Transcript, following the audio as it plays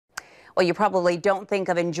Well, you probably don't think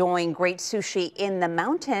of enjoying great sushi in the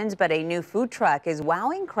mountains, but a new food truck is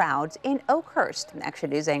wowing crowds in Oakhurst. Action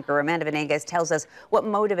News anchor Amanda Venegas tells us what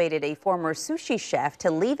motivated a former sushi chef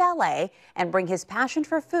to leave LA and bring his passion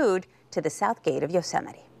for food to the south gate of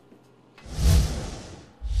Yosemite.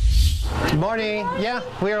 Good morning. Yeah,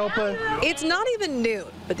 we're open. It's not even noon,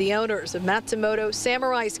 but the owners of Matsumoto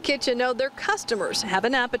Samurai's Kitchen know their customers have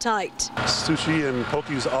an appetite. Sushi and poke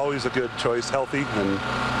is always a good choice, healthy and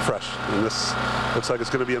fresh. And this looks like it's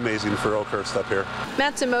going to be amazing for Oakhurst up here.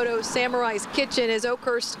 Matsumoto Samurai's Kitchen is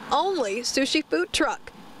Oakhurst's only sushi food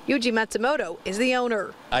truck. Yuji Matsumoto is the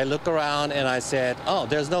owner. I look around and I said, oh,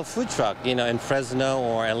 there's no food truck. You know, in Fresno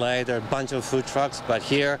or LA, there are a bunch of food trucks, but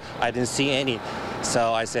here I didn't see any.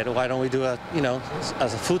 So I said, why don't we do a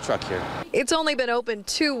food truck here? It's only been open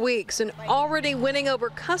 2 weeks and already winning over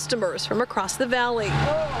customers from across the valley.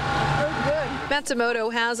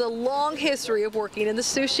 Matsumoto has a long history of working in the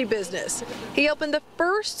sushi business. He opened the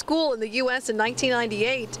first school in the U.S. in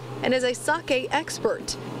 1998 and is a sake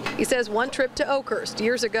expert. He says one trip to Oakhurst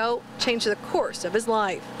years ago changed the course of his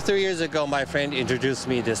life. 3 years ago, my friend introduced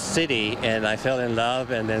me to this city, and I fell in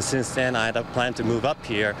love. And then since then, I had a plan to move up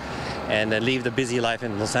here and then leave the busy life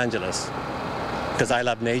in Los Angeles. Because I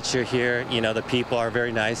love nature here. You know, the people are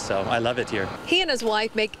very nice, so I love it here. He and his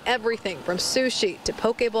wife make everything from sushi to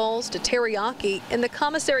poke bowls to teriyaki in the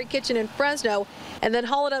commissary kitchen in Fresno and then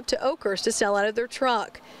haul it up to Oakhurst to sell out of their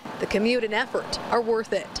truck. The commute and effort are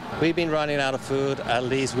worth it. We've been running out of food at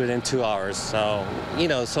least within 2 hours. So, you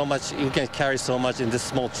know, so much, you can carry so much in this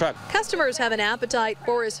small truck. Customers have an appetite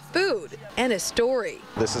for his food and his story.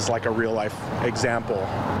 This is like a real life example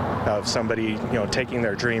of somebody, you know, taking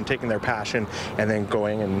their dream, taking their passion, and then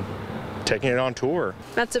going and taking it on tour.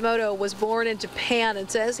 Matsumoto was born in Japan and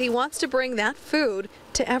says he wants to bring that food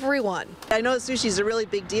to everyone. I know sushi is a really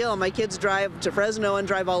big deal. My kids drive to Fresno and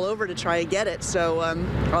drive all over to try and get it, so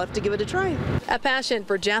I'll have to give it a try. A passion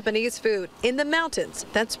for Japanese food in the mountains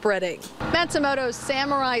that's spreading. Matsumoto's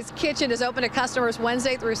Samurai's Kitchen is open to customers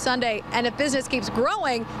Wednesday through Sunday, and if business keeps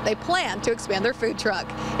growing, they plan to expand their food truck.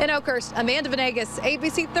 In Oakhurst, Amanda Venegas,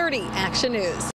 ABC 30 Action News.